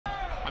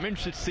I'm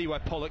interested to see where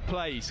Pollock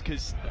plays,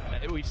 because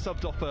we've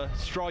subbed off a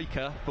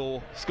striker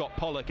for Scott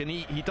Pollock, and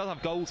he does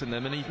have goals in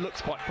them, and he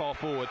looks quite far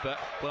forward, but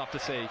we'll have to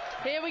see.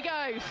 Here we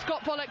go.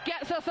 Scott Pollock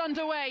gets us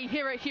underway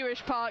here at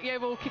Huish Park.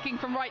 Yeovil kicking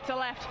from right to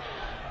left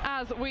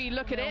as we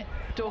look at it.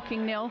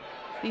 Dorking 0.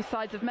 These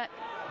sides have met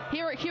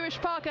here at Huish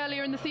Park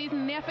earlier in the season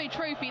in the FA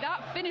Trophy.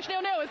 That finished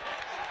 0-0 as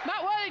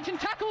Matt Worthington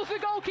tackles the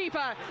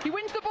goalkeeper. He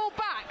wins the ball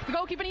back. The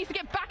goalkeeper needs to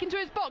get back into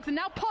his box, and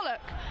now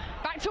Pollock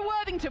back to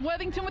Worthington.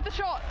 Worthington with the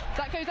shot.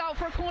 That goes out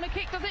for a corner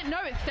kick, does it? No,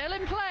 it's still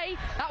in play.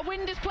 That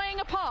wind is playing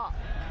a part.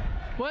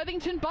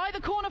 Worthington by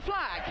the corner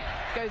flag.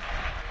 Goes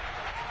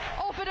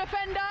off a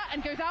defender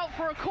and goes out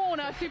for a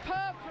corner.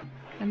 Superb.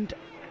 And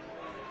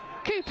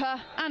Cooper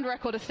and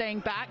Record are staying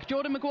back.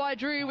 Jordan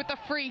Maguire-Drew with the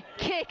free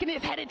kick, and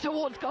it's headed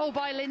towards goal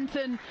by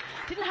Linton.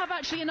 Didn't have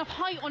actually enough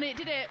height on it,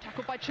 did it?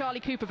 Tackled by Charlie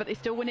Cooper, but they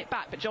still win it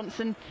back. But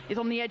Johnson is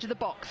on the edge of the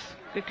box.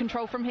 Good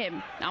control from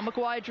him. Now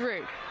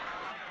Maguire-Drew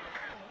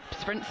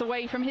sprints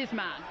away from his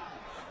man.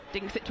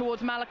 Dinks it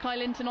towards Malachi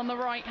Linton on the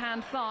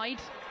right-hand side.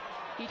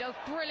 He does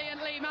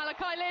brilliantly,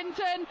 Malachi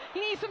Linton. He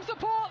needs some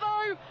support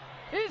though.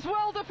 It's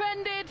well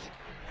defended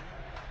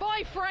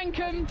by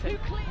Frankham, who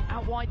clears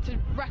out wide to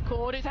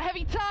Record. It's a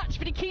heavy touch,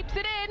 but he keeps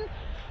it in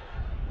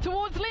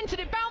towards Linton.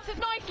 It bounces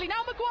nicely.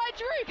 Now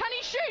Maguire-Drew, can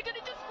he shoot? And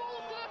it just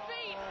falls to the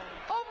feet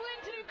of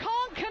Linton, who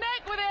can't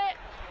connect with it.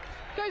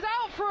 Goes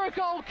out for a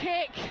goal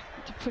kick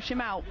to push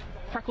him out.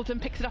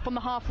 Freckleton picks it up on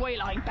the halfway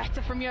line.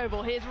 Better from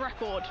Yeovil. Here's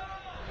Record.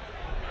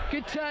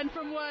 Good turn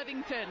from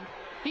Worthington.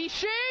 He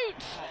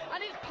shoots,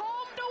 and it's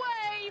palmed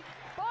away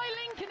by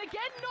Lincoln.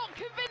 Again, not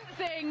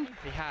convincing.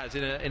 He has,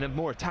 in a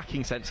more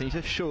attacking sense, and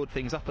he's just shored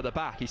things up at the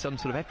back. He's done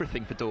sort of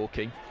everything for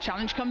Dorking.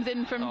 Challenge comes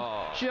in from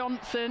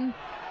Johnson.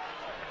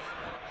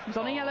 He's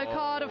on a yellow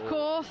card, of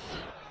course.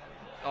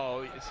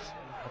 I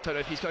don't know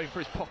if he's going for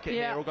his pocket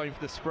here or going for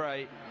the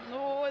spray.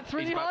 Oh, it's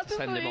really hard to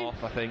send see. him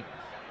off, I think.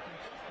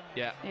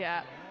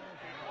 Yeah.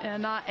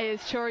 And that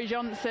is Chory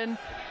Johnson.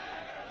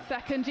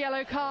 Second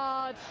yellow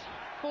card.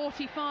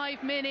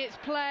 45 minutes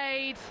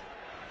played.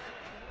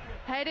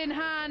 Head in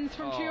hands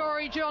from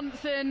Chory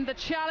Johnson. The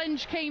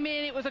challenge came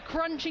in. It was a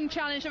crunching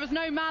challenge. There was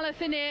no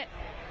malice in it.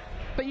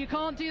 But you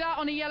can't do that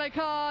on a yellow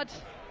card.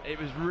 It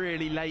was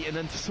really late and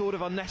then sort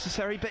of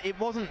unnecessary, but it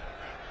wasn't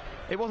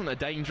a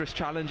dangerous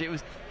challenge. It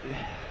was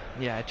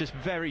just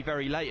very,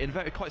 very late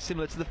and quite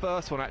similar to the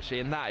first one actually,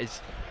 and that is...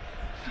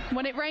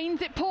 When it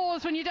rains it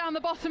pours when you're down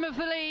the bottom of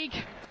the league.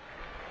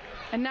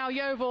 And now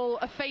Yeovil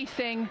are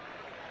facing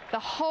the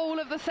whole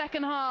of the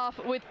second half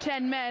with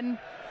 10 men,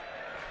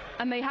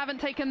 and they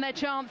haven't taken their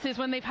chances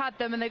when they've had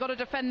them, and they've got to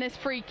defend this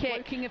free kick.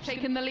 Woking have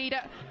taken the lead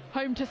at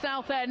home to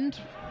Southend.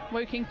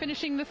 Woking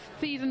finishing the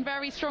season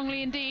very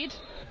strongly indeed.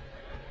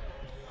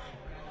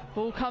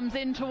 Ball comes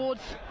in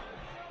towards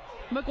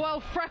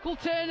Miguel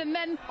Freckleton, and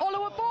then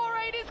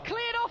Oluwaborade is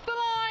cleared off the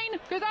line.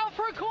 Goes out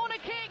for a corner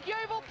kick.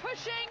 Yeovil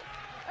pushing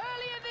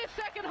early in this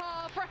second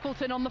half.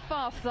 Freckleton on the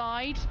far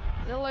side.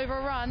 A little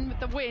overrun with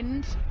the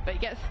wind, but he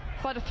gets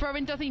by the throw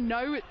in, does he?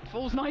 No, it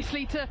falls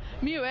nicely to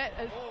Mewett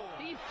as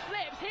he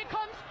slips. Here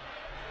comes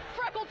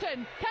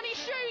Freckleton. Can he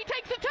shoot? He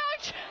takes a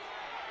touch,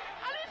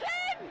 and it's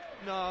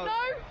in! No.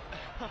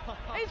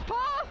 It's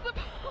past the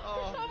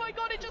post. Oh my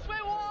god, it just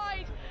went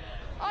wide.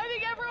 I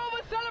think everyone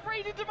was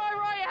celebrating to my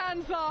right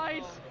hand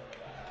side.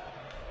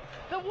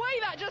 The way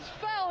that just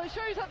fell, it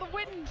shows how the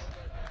wind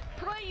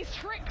plays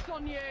tricks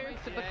on you.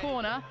 Most of the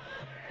corner.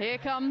 Here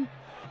come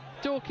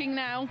Dorking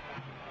now.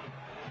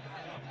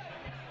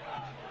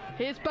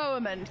 Here's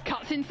Bowerman,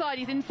 cuts inside,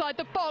 he's inside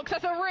the box.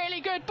 That's a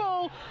really good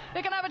ball.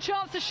 They're going to have a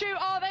chance to shoot,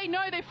 are they?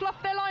 No, they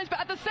fluffed their lines, but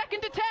at the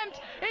second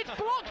attempt, it's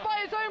blocked by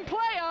his own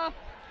player.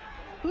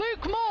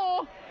 Luke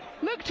Moore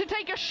looked to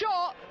take a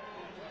shot,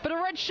 but a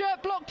red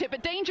shirt blocked it,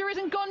 but danger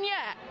isn't gone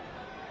yet.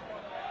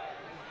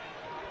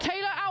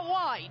 Taylor out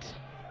wide.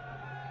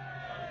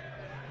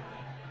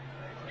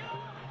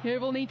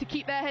 Yeovil need to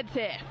keep their heads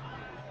here.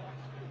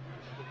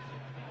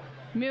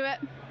 Mewett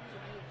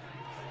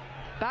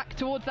back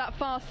towards that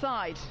far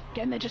side.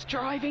 Again, they're just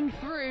driving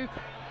through.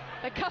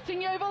 They're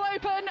cutting Yeovil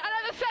open, and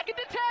at the second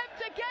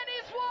attempt, again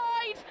it's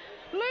wide.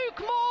 Luke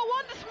Moore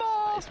once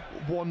more. It's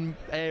one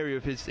area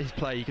of his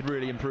play he could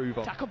really improve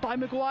on. Tackled by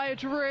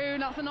Maguire-Drew.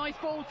 That's a nice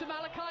ball to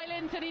Malachi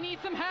Linton. He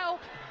needs some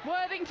help.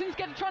 Worthington's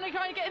trying to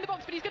get in the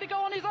box, but he's going to go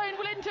on his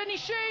own. Linton, he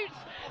shoots,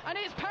 and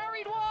it's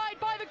parried wide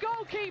by the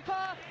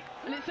goalkeeper.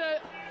 And it's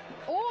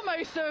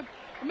almost a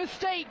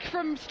mistake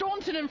from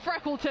Staunton and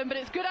Freckleton, but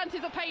it's good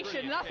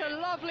anticipation. That's a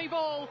lovely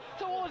ball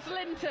towards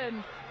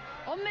Linton.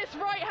 On this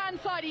right-hand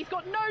side, he's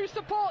got no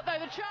support though.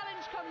 The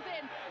challenge comes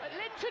in, but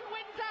Linton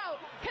wins out.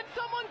 Can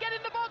someone get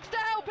in the box to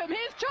help him?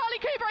 Here's Charlie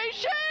Cooper, he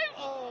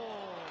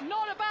shoots!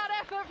 Not a bad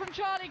effort from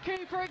Charlie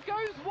Cooper, it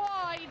goes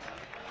wide.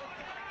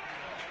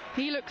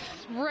 He looks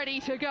ready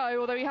to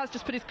go, although he has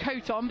just put his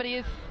coat on, but he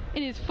is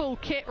in his full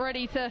kit,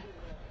 ready to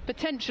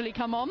potentially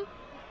come on.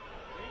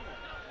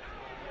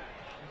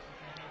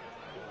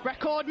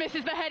 Record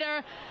misses the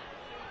header.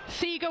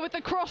 Seeger with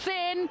the cross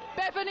in.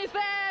 Bevan is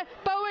there.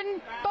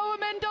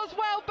 Bowerman does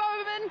well.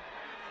 Bowerman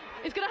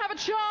is going to have a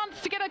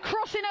chance to get a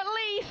cross in at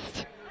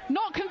least.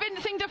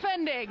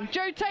 Dorking.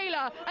 Joe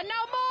Taylor, and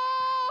now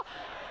Moore,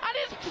 and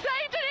it's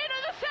saved it in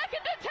at the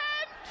second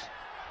attempt.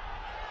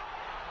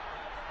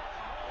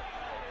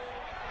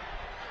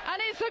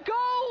 And it's a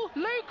goal.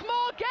 Luke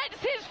Moore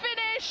gets his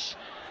finish,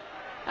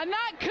 and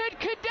that could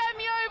condemn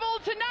Yeovil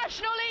to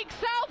National League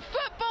South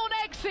football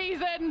next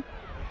season.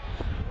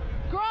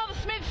 Grant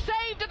Smith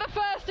saved at the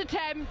first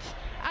attempt,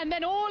 and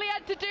then all he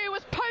had to do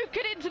was poke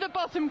it into the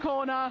bottom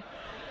corner.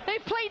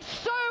 They've played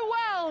so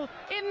well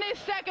in this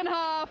second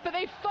half, but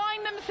they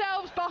find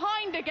themselves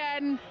behind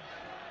again.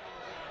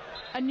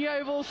 And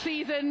Yeovil's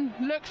season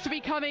looks to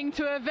be coming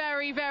to a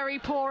very, very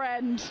poor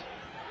end.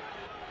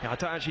 Yeah, I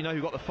don't actually know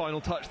who got the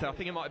final touch there. I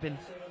think it might have been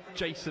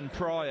Jason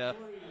Pryor.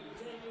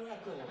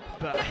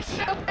 But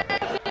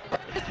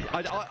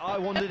I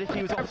wondered if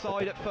he was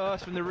offside at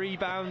first from the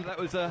rebound. There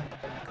was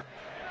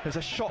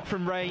a shot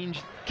from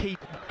range.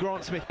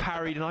 Grant Smith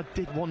parried, and I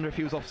did wonder if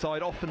he was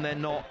offside. Often they're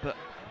not, but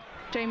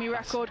Jamie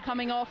Record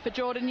coming off for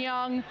Jordan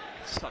Young.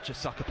 Such a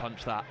sucker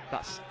punch that.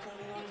 That's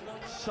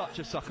such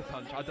a sucker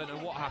punch. I don't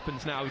know what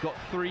happens now. We've got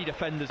 3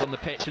 defenders on the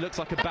pitch. It looks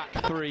like a back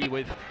 3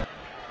 with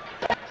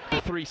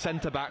 3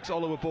 centre-backs.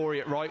 Oluwabori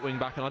at right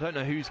wing-back, and I don't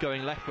know who's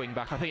going left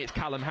wing-back. I think it's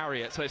Callum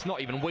Harriott, so it's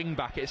not even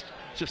wing-back. It's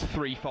just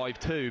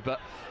 3-5-2, but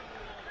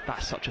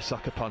that's such a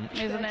sucker punch.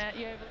 Isn't it?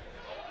 Yeah.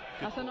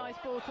 That's a nice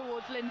ball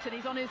towards Linton.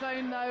 He's on his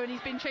own though, and he's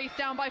been chased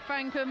down by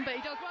Frankham, but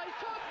he does well. He's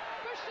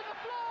pushed to the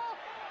floor.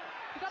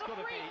 Is that a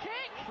free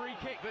kick? Free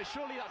kick, but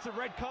surely that's a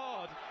red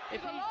card.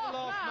 If he's the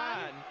last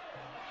man,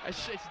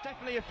 it's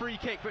definitely a free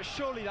kick, but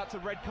surely that's a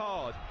red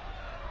card.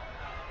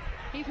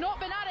 He's not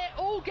been at it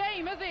all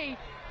game, has he?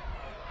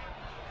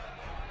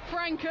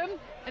 Frankham,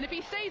 and if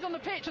he stays on the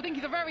pitch, I think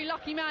he's a very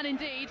lucky man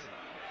indeed.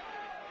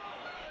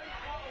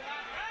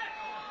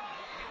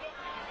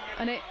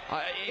 And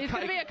it's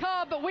going to be a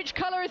card, but which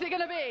colour is it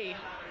going to be?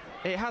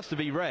 It has to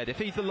be red. If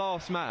he's the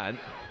last man.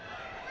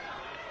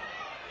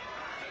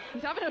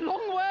 He's having a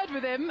long word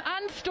with him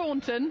and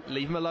Staunton.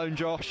 Leave him alone,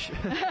 Josh.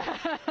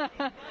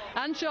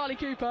 And Charlie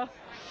Cooper.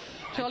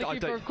 Charlie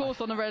Cooper, of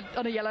course, on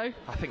a yellow.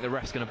 I think the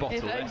ref's going to bottle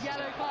it's this. A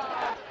yellow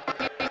card.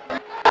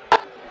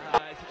 I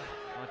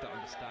don't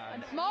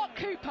understand. And Mark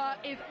Cooper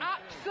is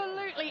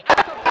absolutely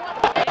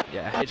apoplectic.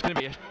 Yeah, it's going to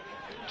be a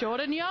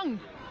Jordan Young.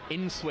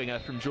 In-swinger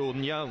from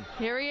Jordan Young.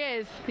 Here he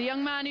is, the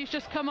young man who's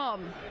just come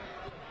on.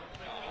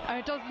 Oh,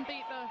 it doesn't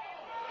beat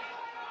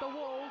the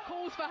wall.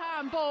 Calls for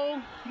handball.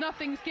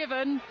 Nothing's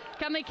given.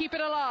 Can they keep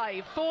it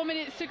alive? 4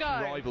 minutes to go.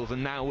 Rivals,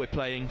 and now we're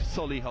playing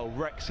Solihull,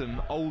 Wrexham,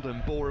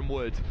 Oldham, Boreham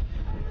Wood.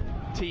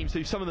 Teams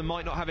who some of them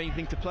might not have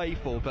anything to play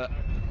for, but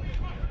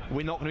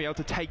we're not going to be able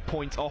to take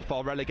points off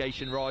our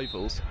relegation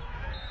rivals.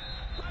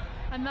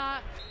 And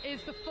that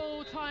is the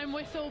full-time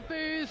whistle.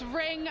 Boos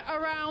ring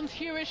around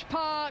Huish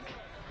Park.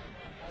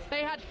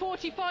 They had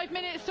 45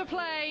 minutes to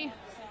play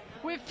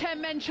with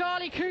 10 men.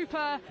 Charlie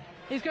Cooper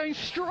is going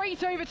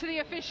straight over to the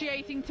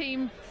officiating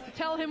team to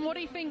tell him what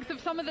he thinks of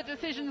some of the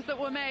decisions that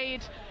were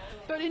made.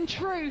 But in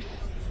truth,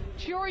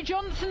 Chiori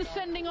Johnson's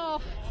sending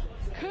off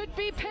could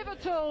be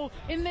pivotal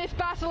in this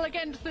battle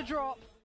against the drop.